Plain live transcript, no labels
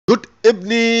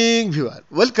Evening viewer,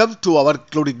 welcome to our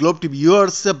Glory Globe TV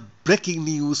viewers. Breaking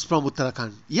news from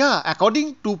Uttarakhand. Yeah,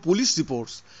 according to police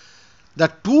reports, the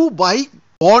two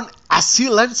bike-borne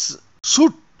assailants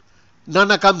shoot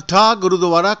Nanakmatta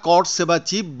Gurudwara Court Sewa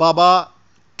Chief Baba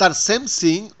Tarsem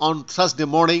Singh on Thursday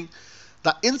morning.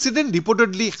 The incident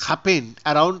reportedly happened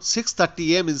around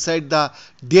 6:30 am inside the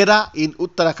Dera in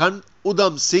Uttarakhand,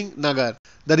 Udham Singh Nagar.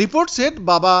 The report said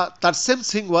Baba Tarsem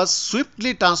Singh was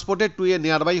swiftly transported to a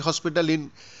nearby hospital in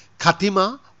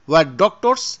Khatima, where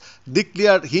doctors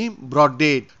declared him brought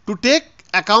dead. To take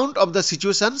account of the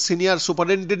situation, Senior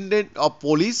Superintendent of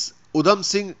Police Udham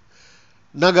Singh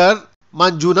Nagar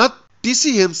Manjunath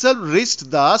TC himself reached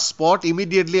the spot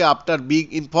immediately after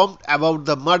being informed about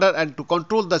the murder and to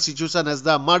control the situation, as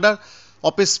the murder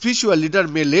of a spiritual leader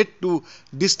may lead to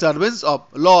disturbance of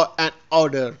law and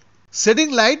order.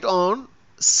 Shedding light on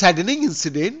saddening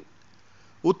incident,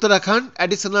 Uttarakhand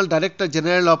Additional Director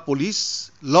General of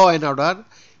Police, Law and Order,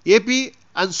 AP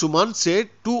Anshuman said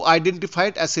two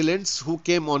identified assailants who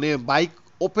came on a bike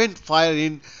opened fire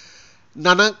in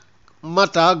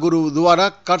Nanakmatta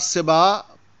Gurudwara Sewa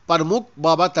Pramukh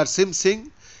Baba Tarsem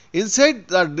Singh. Inside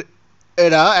the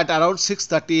area at around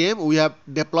 6:30 am, we have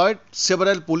deployed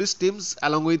several police teams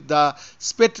along with the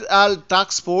Special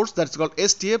Task Force, that's called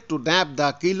STF, to nab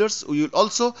the killers. We will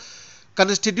also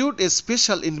constitute a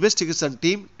special investigation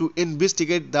team to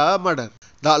investigate the murder.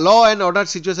 The law and order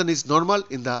situation is normal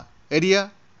in the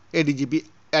area, ADGP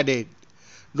added.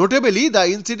 Notably, the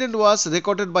incident was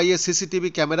recorded by a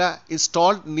CCTV camera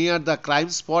installed near the crime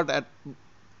spot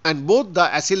and both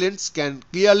the assailants can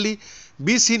clearly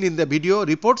be seen in the video.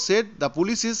 Report said the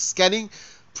police is scanning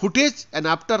footage and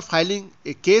after filing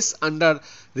a case under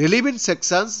relevant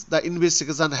sections, the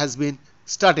investigation has been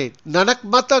started.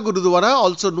 Nanakmatta Gurudwara,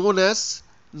 also known as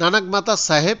Nanakmatta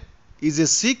Sahib, is a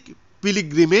Sikh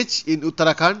pilgrimage in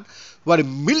Uttarakhand where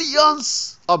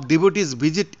millions of devotees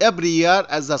visit every year,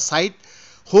 as the site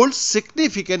holds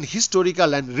significant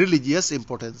historical and religious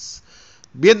importance.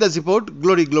 Beyond the report,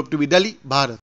 Glory Globe TV Delhi, Bharat.